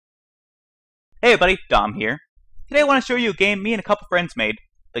Hey everybody, Dom here. Today I want to show you a game me and a couple friends made.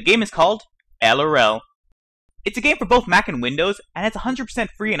 The game is called Elarel. It's a game for both Mac and Windows, and it's 100%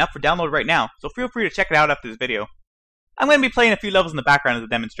 free and up for download right now, so feel free to check it out after this video. I'm going to be playing a few levels in the background of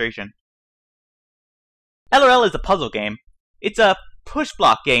the demonstration. Elarel is a puzzle game. It's a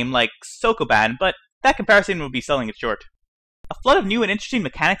push-block game like Sokoban, but that comparison would be selling it short. A flood of new and interesting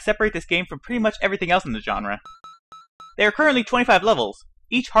mechanics separate this game from pretty much everything else in the genre. There are currently 25 levels,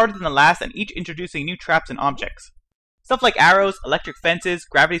 each harder than the last and each introducing new traps and objects. Stuff like arrows, electric fences,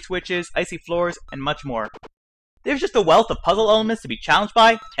 gravity switches, icy floors, and much more. There's just a wealth of puzzle elements to be challenged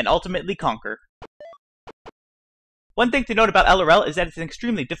by and ultimately conquer. One thing to note about Elarel is that it's an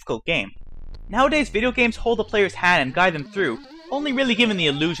extremely difficult game. Nowadays, video games hold the player's hand and guide them through, only really giving the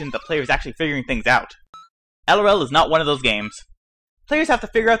illusion that the player is actually figuring things out. Elarel is not one of those games. Players have to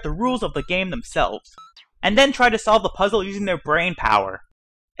figure out the rules of the game themselves, and then try to solve the puzzle using their brain power.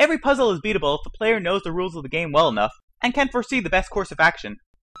 Every puzzle is beatable if the player knows the rules of the game well enough, and can foresee the best course of action.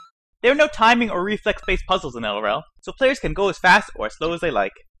 There are no timing or reflex-based puzzles in Elarel, so players can go as fast or as slow as they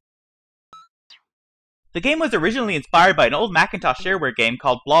like. The game was originally inspired by an old Macintosh shareware game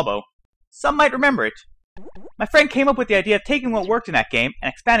called Blobo. Some might remember it. My friend came up with the idea of taking what worked in that game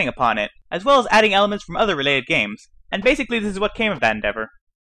and expanding upon it, as well as adding elements from other related games, and basically this is what came of that endeavor.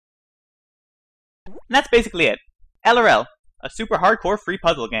 And that's basically it. Elarel, a super hardcore free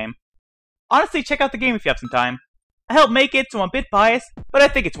puzzle game. Honestly, check out the game if you have some time. I helped make it, so I'm a bit biased, but I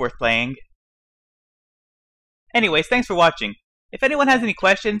think it's worth playing. Anyways, thanks for watching. If anyone has any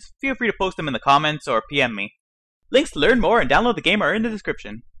questions, feel free to post them in the comments or PM me. Links to learn more and download the game are in the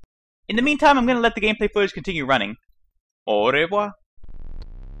description. In the meantime, I'm going to let the gameplay footage continue running. Au revoir.